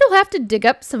 First you'll have to dig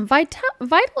up some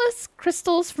Vitalis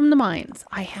crystals from the mines.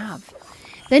 I have.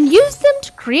 Then use them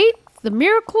to create the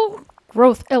miracle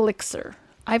growth elixir.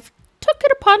 I've took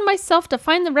it upon myself to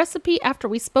find the recipe after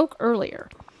we spoke earlier.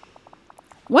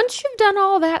 Once you've done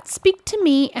all that, speak to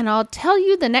me and I'll tell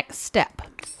you the next step.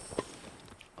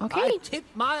 Okay. I tip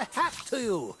my hat to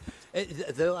you.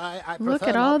 Though I Look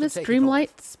at all this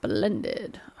Dreamlight.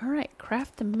 Splendid. All right.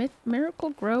 Craft the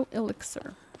Miracle Grow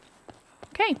Elixir.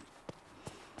 Okay.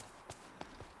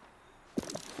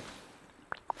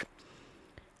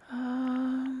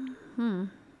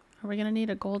 Are we going to need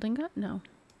a gold ingot? No.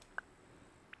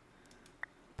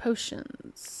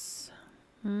 Potions.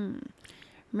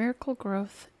 Miracle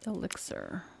Growth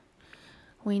Elixir.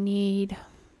 We need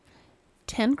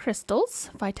 10 crystals,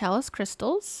 Vitalis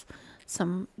crystals,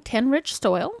 some 10 rich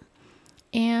soil,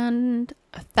 and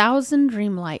 1,000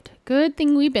 Dreamlight. Good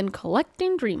thing we've been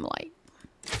collecting Dreamlight.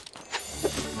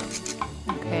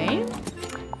 Okay.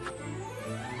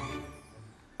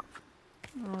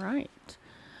 All right.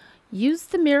 Use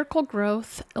the Miracle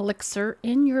Growth Elixir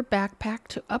in your backpack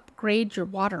to upgrade your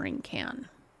watering can.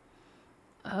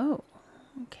 Oh,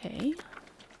 okay.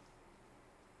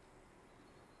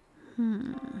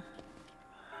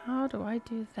 How do I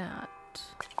do that?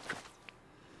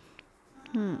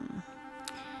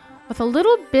 With a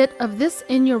little bit of this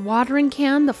in your watering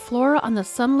can, the flora on the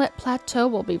Sunlit Plateau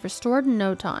will be restored in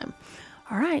no time.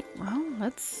 All right, well,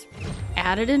 let's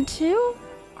add it into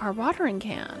our watering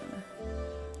can.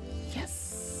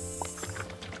 Yes.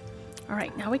 All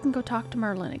right, now we can go talk to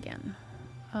Merlin again.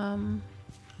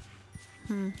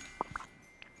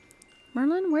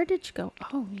 Merlin, where did you go?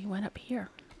 Oh, you went up here.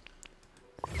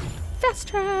 Fast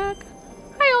track.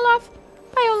 Hi, Olaf.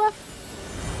 Bye, Olaf.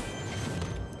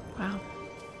 Wow.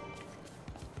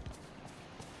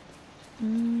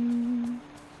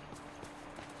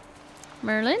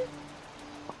 Merlin?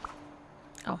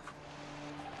 Oh.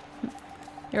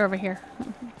 You're over here.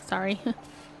 Sorry.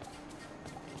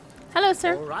 Hello,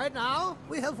 sir. All right now,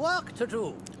 we have work to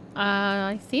do.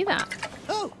 I see that.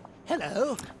 Oh,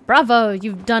 hello. Bravo,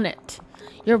 you've done it.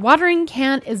 Your watering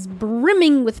can is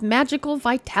brimming with magical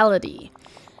vitality.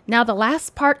 Now the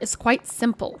last part is quite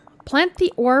simple. Plant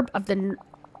the orb of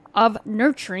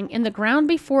nurturing in the ground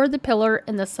before the pillar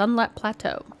in the sunlit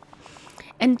plateau,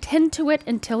 and tend to it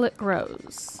until it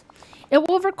grows. It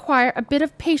will require a bit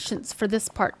of patience for this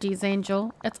part, Geez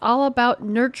Angel. It's all about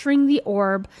nurturing the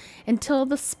orb until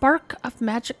the spark of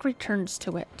magic returns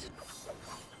to it.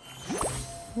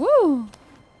 Woo!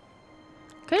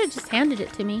 Could have just handed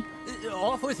it to me.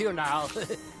 Off with you now.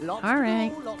 Lots All to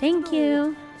right, do, lots thank to do.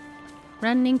 you.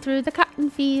 Running through the cotton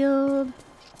field.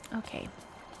 Okay.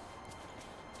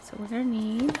 So we're gonna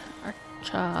need our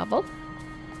shovel.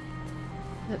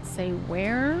 Let's say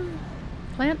where?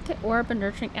 Plant the orb of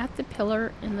nurturing at the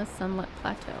pillar in the sunlit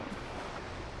plateau.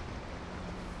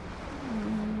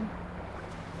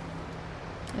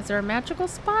 Is there a magical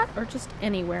spot or just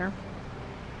anywhere?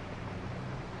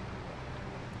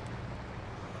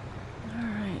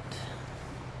 Alright.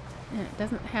 And it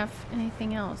doesn't have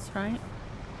anything else, right?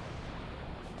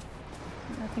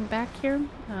 Nothing back here?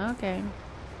 Okay.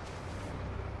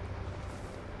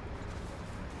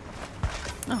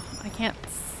 Oh, I can't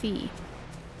see.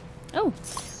 Oh,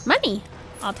 money!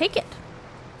 I'll take it.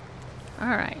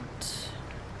 Alright.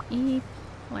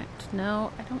 Plant.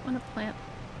 No, I don't want to plant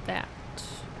that.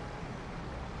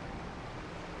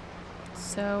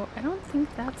 So, I don't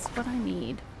think that's what I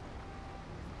need.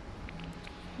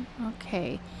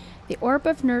 Okay. The orb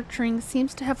of nurturing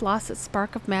seems to have lost its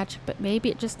spark of magic, but maybe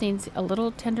it just needs a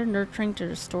little tender nurturing to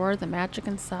restore the magic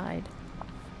inside.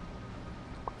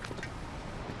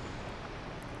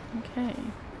 Okay.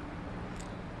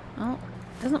 Well,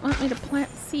 it doesn't want me to plant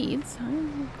seeds.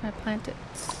 I plant it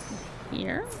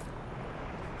here.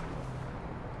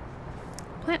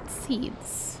 Plant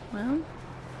seeds. Well,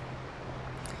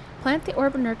 plant the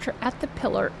orb of nurture at the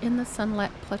pillar in the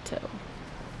sunlit plateau.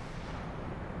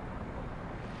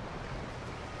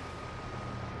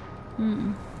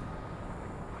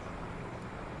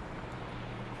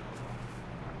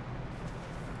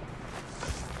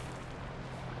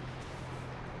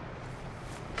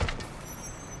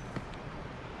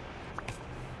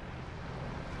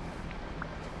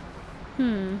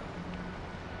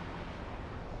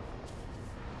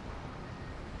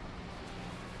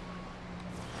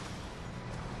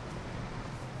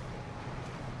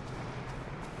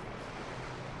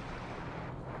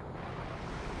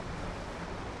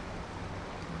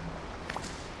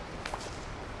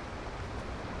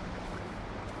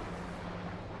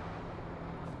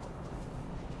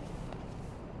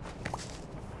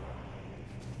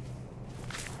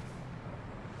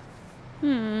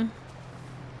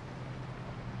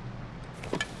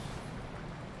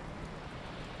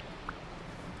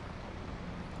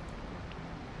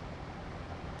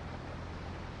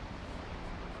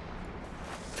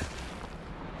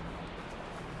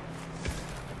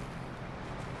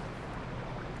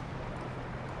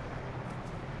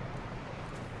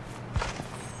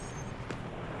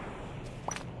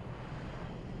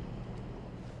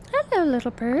 Hello,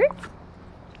 little bird.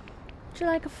 Would you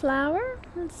like a flower?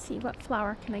 Let's see, what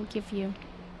flower can I give you?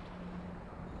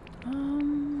 How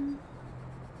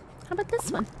about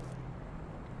this one?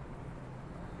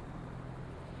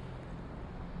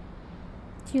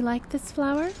 Do you like this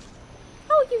flower?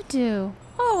 Oh, you do.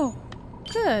 Oh,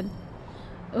 good.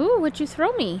 Ooh, what'd you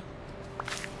throw me?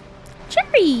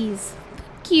 Cherries!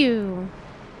 Thank you.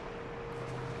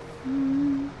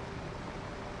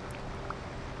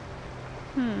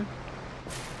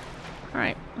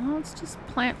 Alright, well, let's just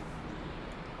plant.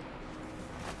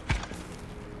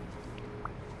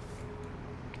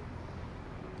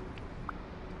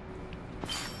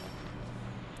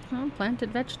 Well,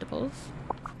 planted vegetables.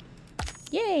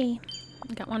 Yay!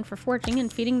 I got one for foraging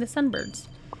and feeding the sunbirds.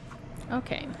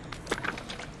 Okay.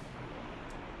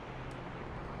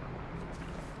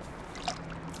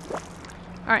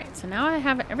 Alright, so now I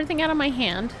have everything out of my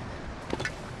hand.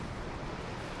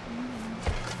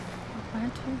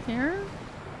 Plant here.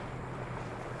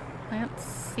 Plant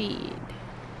seed.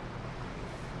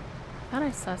 Thought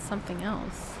I saw something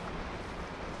else.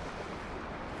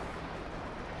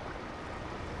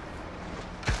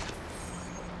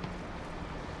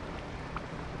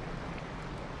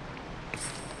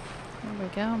 There we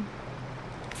go.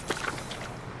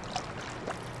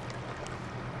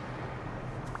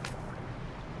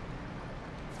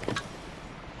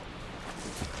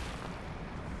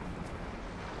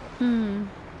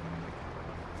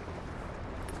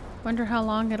 Wonder how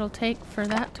long it'll take for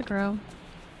that to grow.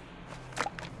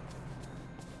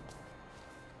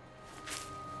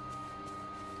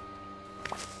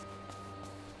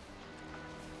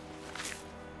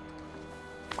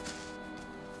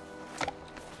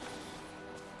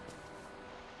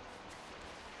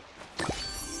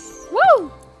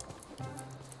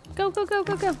 Go, go, go,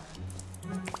 go, go.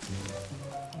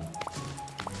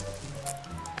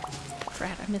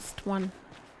 Crap, I missed one.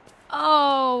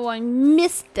 Oh, I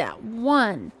missed that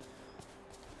one.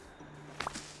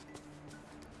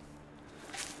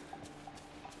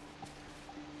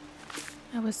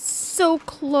 I was so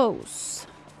close.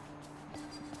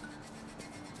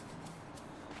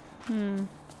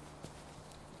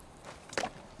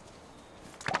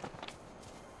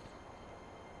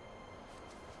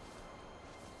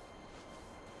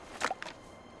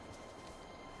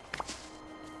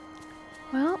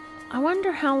 Well, I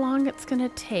wonder how long it's gonna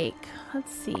take.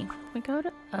 Let's see. We go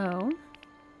to O.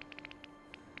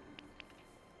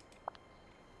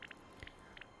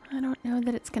 I don't know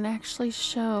that it's gonna actually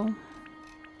show.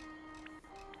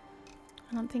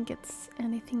 I don't think it's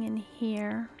anything in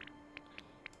here.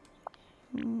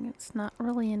 It's not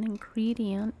really an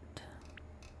ingredient.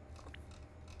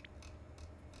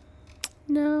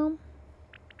 No.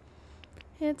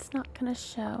 It's not gonna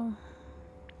show.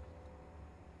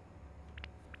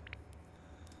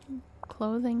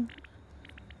 Clothing.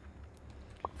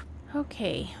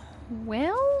 Okay,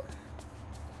 well,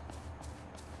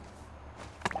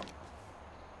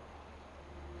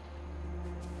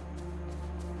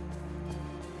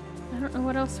 I don't know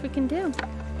what else we can do.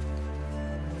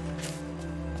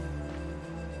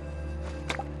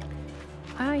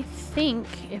 I think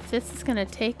if this is going to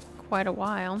take quite a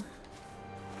while.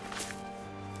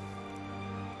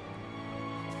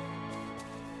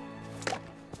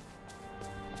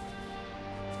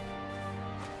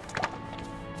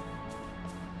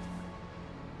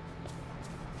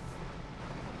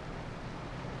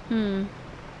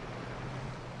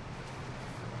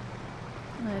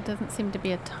 There doesn't seem to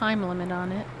be a time limit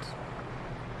on it.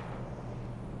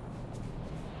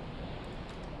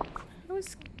 I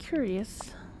was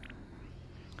curious.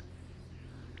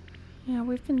 Yeah,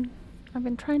 I've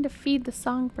been trying to feed the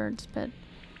songbirds, but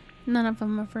none of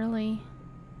them have really.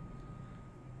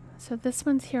 So this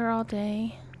one's here all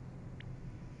day.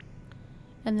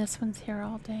 And this one's here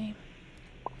all day.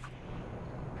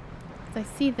 I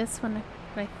see this one,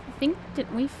 but I think,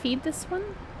 didn't we feed this one?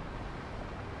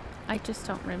 I just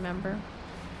don't remember.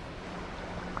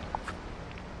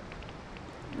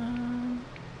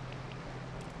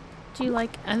 Do you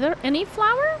like any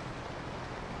flower?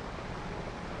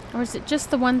 Or is it just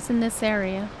the ones in this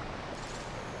area?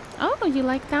 Oh, you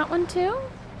like that one too?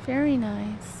 Very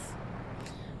nice.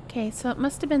 Okay, so it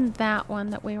must have been that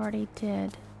one that we already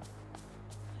did.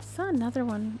 I saw another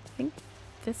one, I think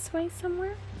this way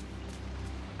somewhere.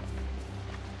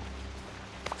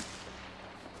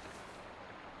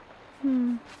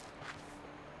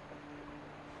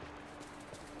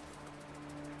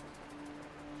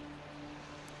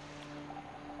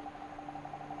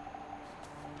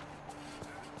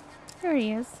 There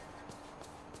he is.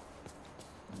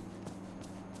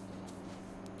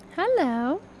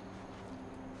 Hello.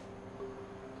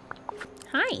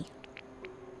 Hi.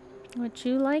 Would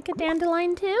you like a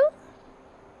dandelion too?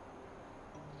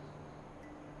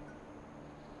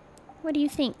 What do you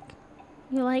think?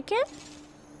 You like it?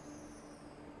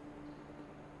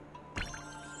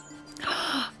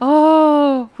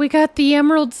 Oh, we got the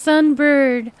emerald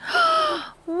sunbird.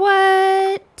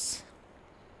 What?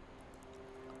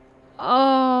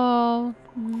 Oh,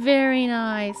 very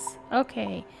nice.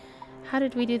 Okay. How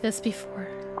did we do this before?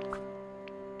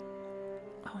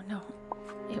 Oh no.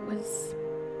 It was...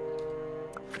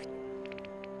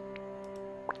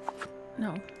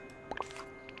 No.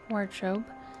 Wardrobe.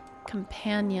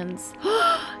 Companions.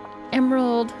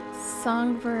 Emerald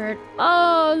songbird.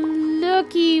 Oh,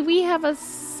 looky. We have a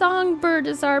songbird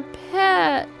as our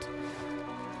pet.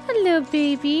 Hello,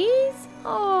 babies.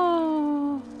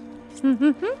 Oh.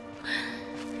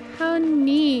 How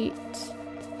neat.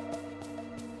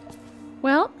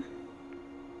 Well,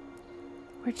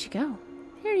 where'd you go?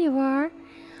 Here you are.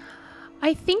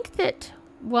 I think that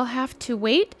we'll have to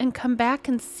wait and come back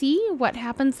and see what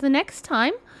happens the next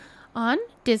time on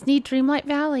Disney Dreamlight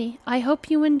Valley. I hope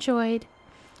you enjoyed.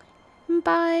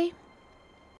 Bye.